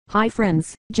Hi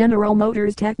friends, General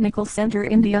Motors Technical Center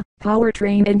India,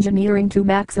 powertrain engineering to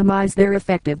maximize their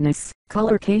effectiveness.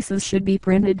 Color cases should be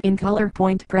printed in color.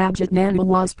 Prabhat Nanu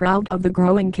was proud of the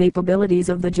growing capabilities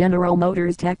of the General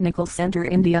Motors Technical Center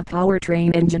India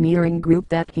powertrain engineering group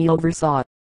that he oversaw.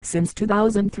 Since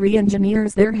 2003,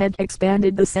 engineers there had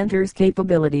expanded the center's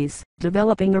capabilities,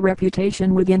 developing a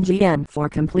reputation within GM for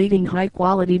completing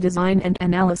high-quality design and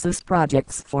analysis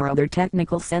projects for other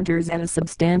technical centers at a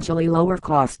substantially lower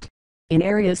cost. In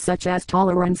areas such as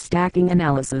tolerance stacking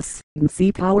analysis,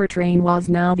 MC Powertrain was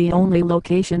now the only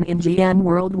location in GM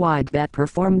worldwide that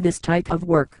performed this type of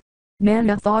work.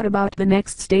 Nana thought about the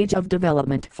next stage of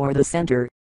development for the center.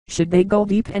 Should they go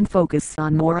deep and focus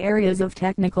on more areas of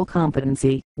technical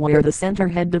competency, where the center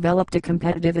had developed a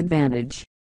competitive advantage?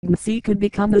 MC could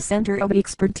become the center of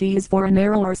expertise for a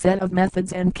narrower set of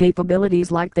methods and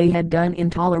capabilities like they had done in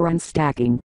tolerance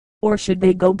stacking. Or should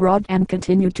they go broad and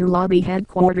continue to lobby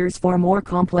headquarters for more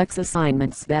complex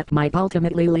assignments that might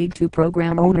ultimately lead to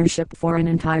program ownership for an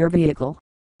entire vehicle?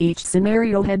 Each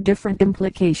scenario had different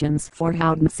implications for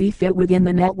how MC fit within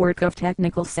the network of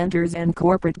technical centers and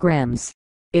corporate grams.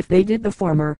 If they did the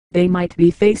former, they might be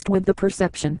faced with the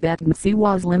perception that MC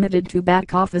was limited to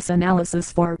back-office analysis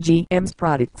for GM's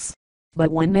products.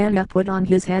 But when Nana put on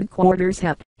his headquarters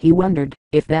hat, he wondered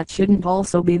if that shouldn't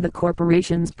also be the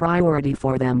corporation's priority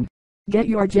for them. Get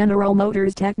your General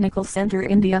Motors Technical Center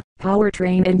India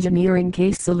powertrain engineering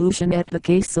case solution at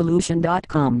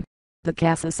thecasesolution.com.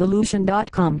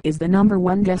 Thecasesolution.com is the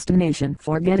 #1 destination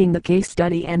for getting the case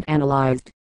study and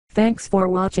analyzed. Thanks for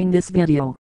watching this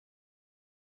video.